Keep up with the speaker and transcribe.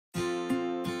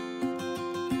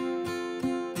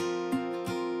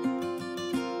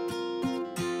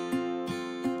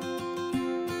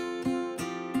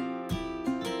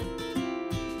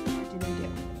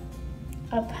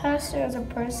pastor is a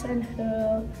person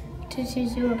who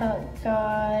teaches you about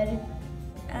God.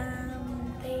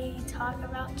 They talk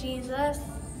about Jesus.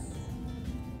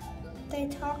 They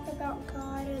talk about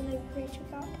God and they preach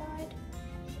about God.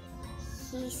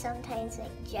 He sometimes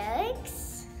makes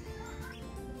jokes.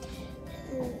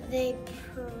 They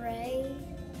pray.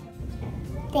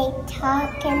 They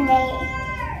talk and they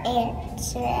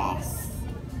answer us.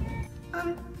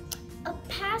 A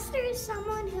pastor is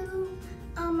someone who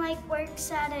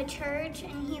works at a church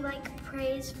and he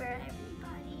prays for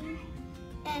everybody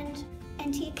and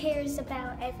he cares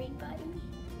about everybody.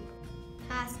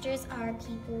 Pastors are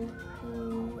people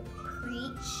who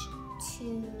preach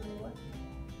to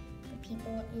the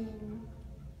people in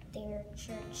their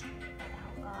church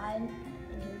about God and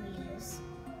who He is.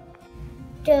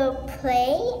 To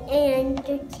play and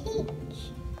to teach.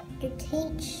 To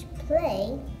teach,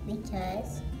 play,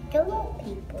 because to love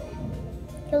people.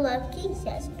 To love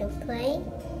Jesus. To play,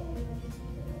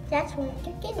 that's what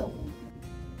to do.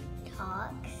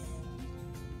 Talks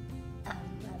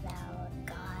about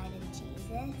God and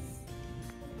Jesus.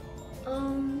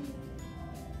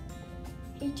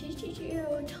 He teaches you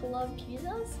to love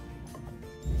Jesus.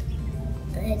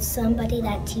 It's somebody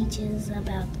that teaches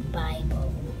about the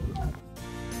Bible.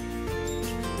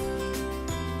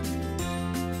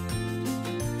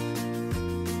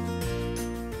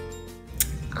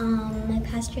 My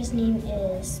pastor's name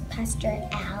is Pastor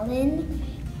Allen,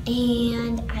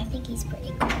 and I think he's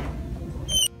pretty cool.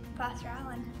 Pastor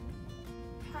Allen.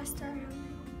 Pastor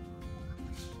Allen.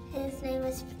 His name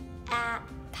is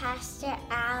Pastor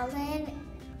Allen.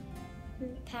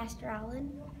 Pastor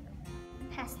Allen.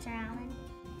 Pastor Allen.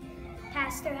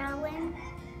 Pastor Allen.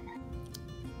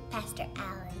 Pastor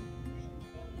Allen.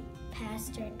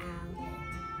 Pastor Allen.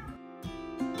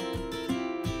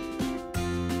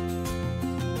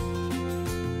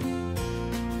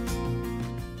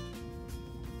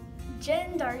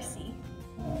 Jen Darcy.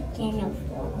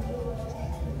 Jennifer.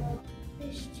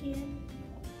 Miss Jen.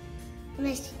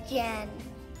 Miss Jen.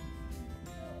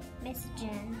 Miss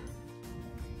Jen.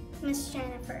 Miss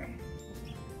Jennifer.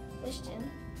 Miss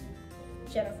Jen.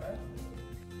 Jennifer.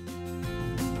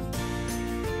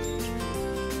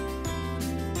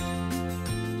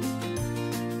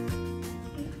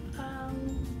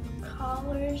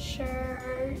 Collar,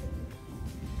 shirt,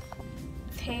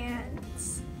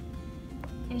 pants,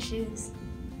 and shoes.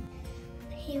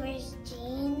 He wears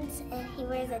jeans and he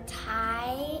wears a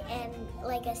tie and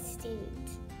a suit.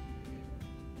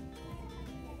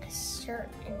 A shirt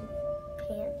and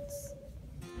pants.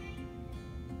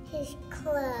 His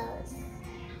clothes.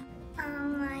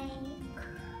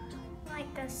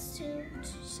 Like a suit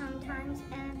sometimes,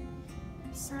 and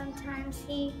sometimes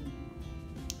he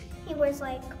wears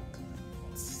plaid,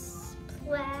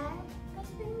 I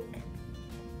think.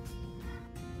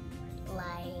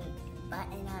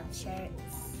 Button-up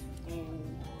shirts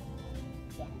and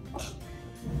yeah.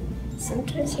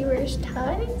 Sometimes he wears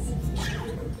ties.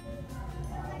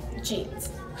 Jeans.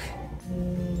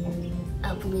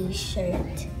 A blue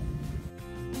shirt.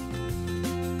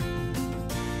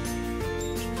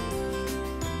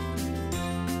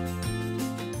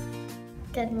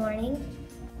 Good morning.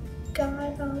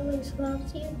 God always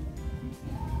loves you.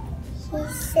 He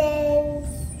says,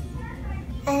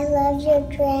 I love your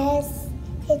dress.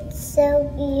 It's so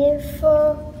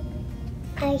beautiful.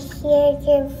 I hear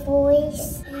your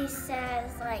voice. He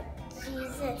says,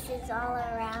 Jesus is all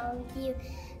around you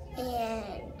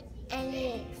and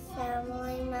any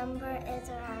family member is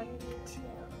around you too.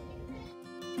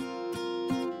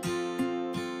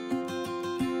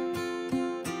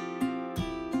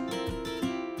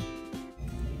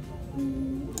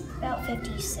 About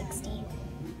 50, 60.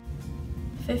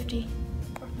 50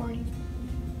 or 40.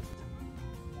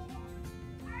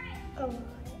 Oh,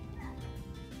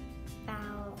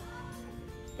 about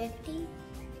 50?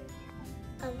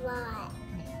 A lot.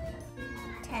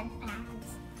 10 pounds.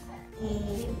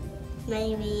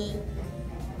 Maybe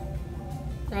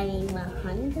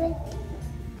 100?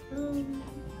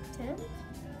 10?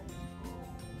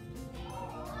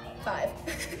 5.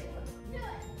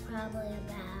 Probably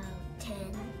about 10.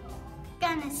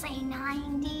 Gonna say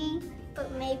 90,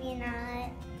 but maybe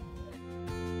not.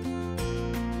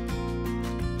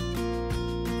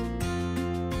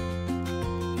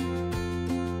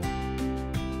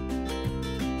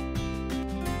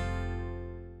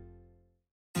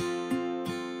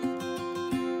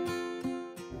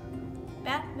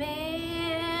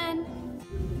 Batman.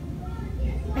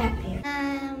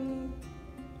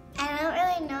 I don't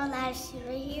really know a lot of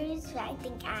superheroes, but I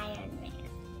think Iron Man.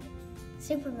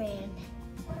 Superman.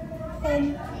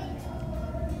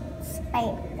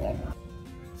 Spider-Man.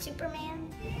 Superman.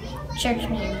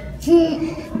 Churchman.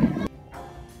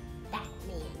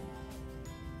 Batman.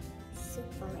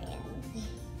 Superman.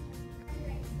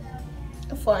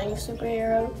 A flying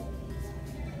superhero.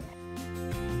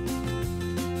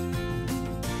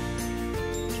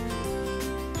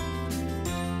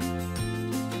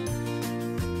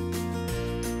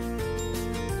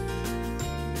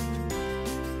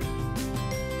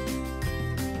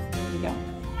 There you go.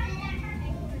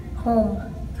 Home.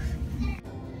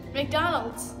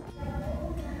 McDonald's.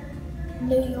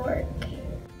 New York.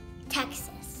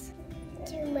 Texas.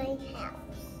 To my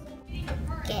house.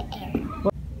 Get air.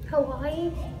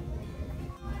 Hawaii.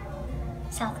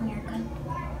 South America.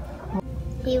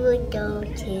 He would go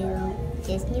to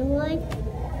Disney World.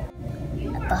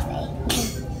 A buffet.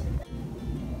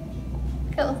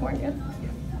 California.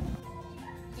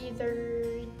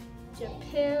 Either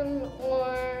Japan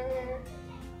or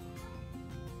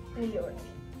New York.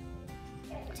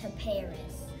 To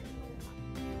Paris.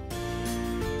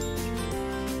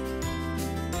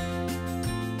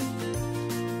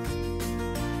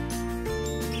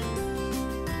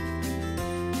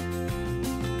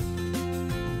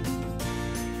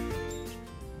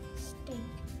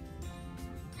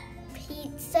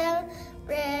 Pizza,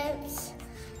 ribs,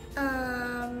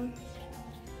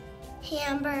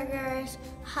 hamburgers,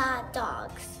 hot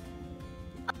dogs,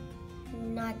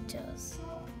 nachos,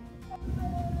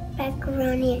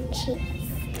 macaroni and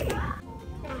cheese,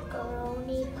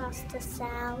 macaroni, pasta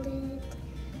salad,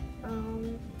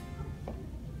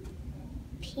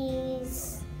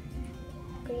 peas,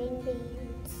 green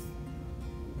beans,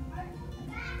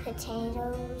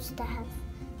 potatoes that have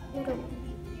little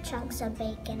chunks of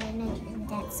bacon in it, and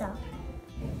that's all.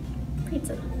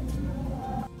 Pizza.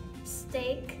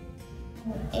 Steak.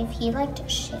 If he liked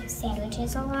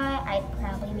sandwiches a lot, I'd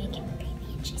probably make him a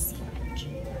gravy and cheese sandwich,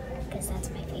 because that's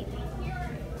my favorite.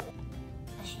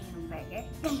 A hamburger.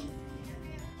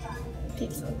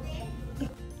 Pizza.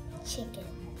 Chicken.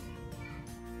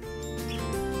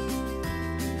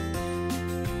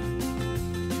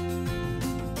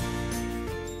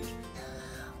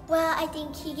 Well, I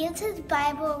think he gets his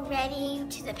Bible ready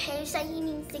to the page that he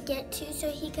needs to get to so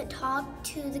he could talk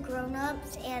to the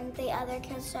grown-ups and the other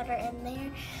kids that are in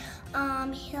there.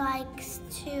 He likes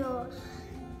to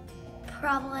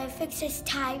probably fix his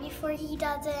tie before he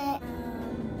does it.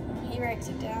 He writes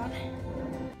it down.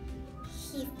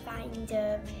 He finds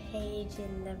a page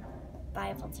in the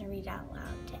Bible to read out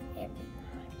loud to everybody.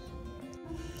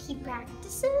 He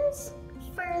practices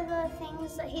for the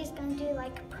things that he's going to do,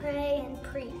 like pray and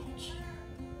preach.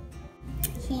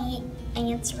 He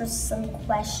answers some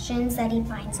questions that he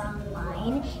finds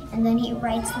online, and then he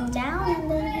writes them down, and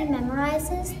then he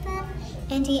memorizes them,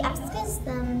 and he asks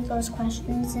them those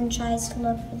questions and tries to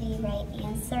look for the right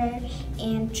answer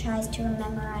and tries to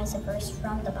memorize a verse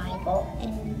from the Bible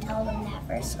and tell them that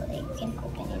verse so they can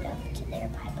open it up to their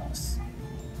Bibles.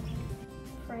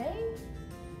 Pray.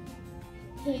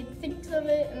 He thinks of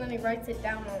it and then he writes it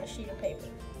down on a sheet of paper.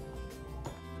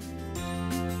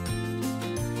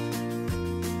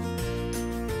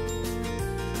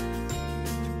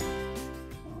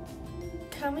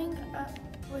 Coming up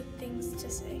with things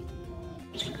to say.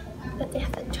 But they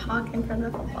have to talk in front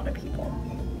of a lot of people.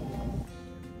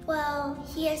 Well,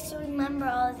 he has to remember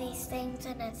all of these things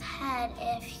in his head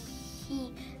if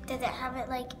he doesn't have it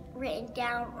like written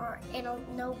down or in a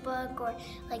notebook or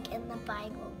like in the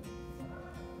Bible.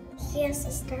 He has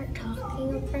to start talking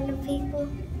in front of people,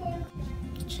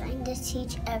 trying to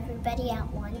teach everybody at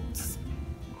once.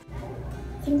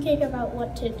 Thinking about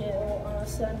what to do on a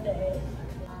Sunday.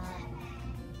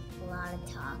 A lot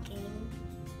of talking.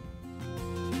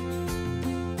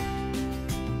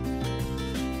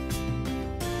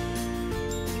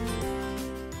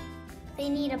 They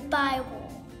need a Bible.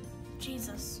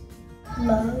 Jesus.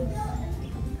 Love.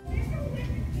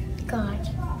 God.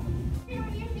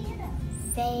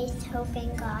 Faith, hope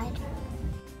in God.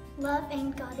 Love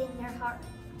and God in their heart.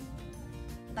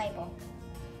 Bible.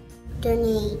 They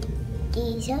need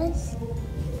Jesus.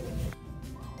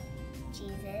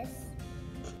 Jesus.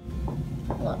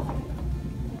 Love.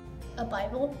 A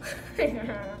Bible.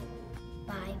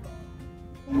 Bible.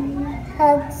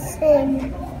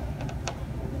 Hudson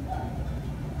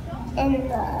and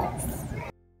love.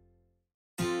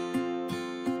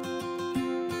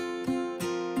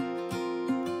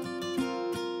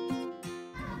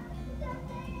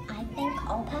 I think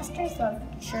all pastors love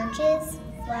churches,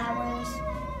 flowers,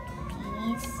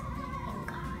 peace, and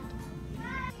God.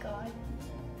 God.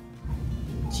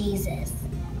 Jesus.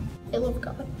 I love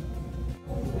God.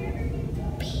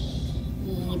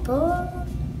 People.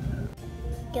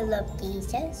 You love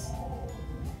Jesus.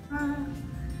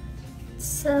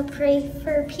 So pray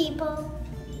for people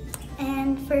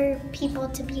and for people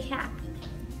to be happy.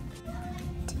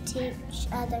 To teach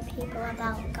other people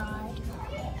about God.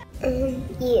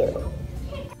 You.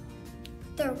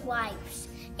 Their wives.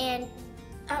 And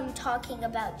I'm talking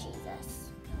about Jesus.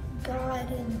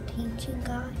 God and teaching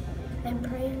God and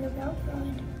praying about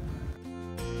God.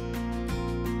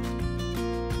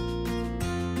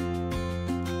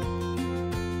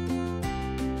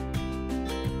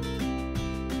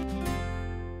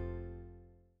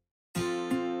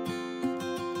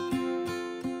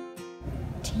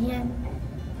 $10.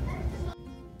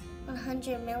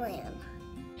 100 million.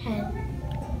 10.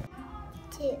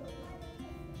 2.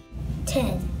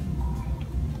 10.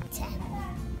 10.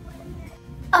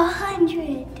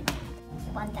 100.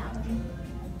 1,000.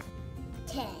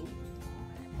 10.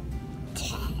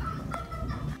 10.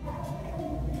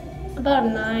 About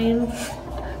 9.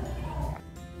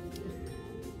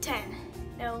 10.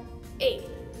 No, 8.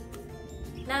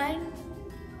 9.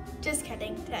 Just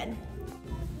kidding, 10.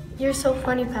 You're so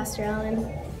funny, Pastor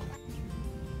Allen.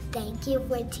 Thank you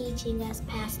for teaching us,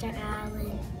 Pastor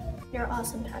Allen. You're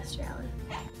awesome, Pastor Allen.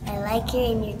 I like you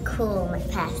and you're cool,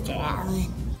 Pastor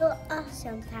Allen. You're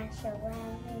awesome, Pastor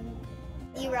Allen.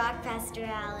 You rock, Pastor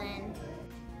Allen.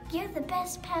 You're the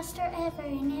best pastor ever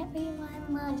and everyone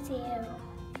loves you.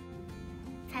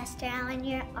 Pastor Allen,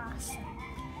 you're awesome.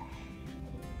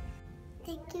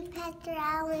 Thank you, Pastor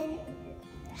Allen.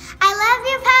 I love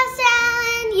you, Pastor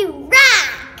Allen. You rock!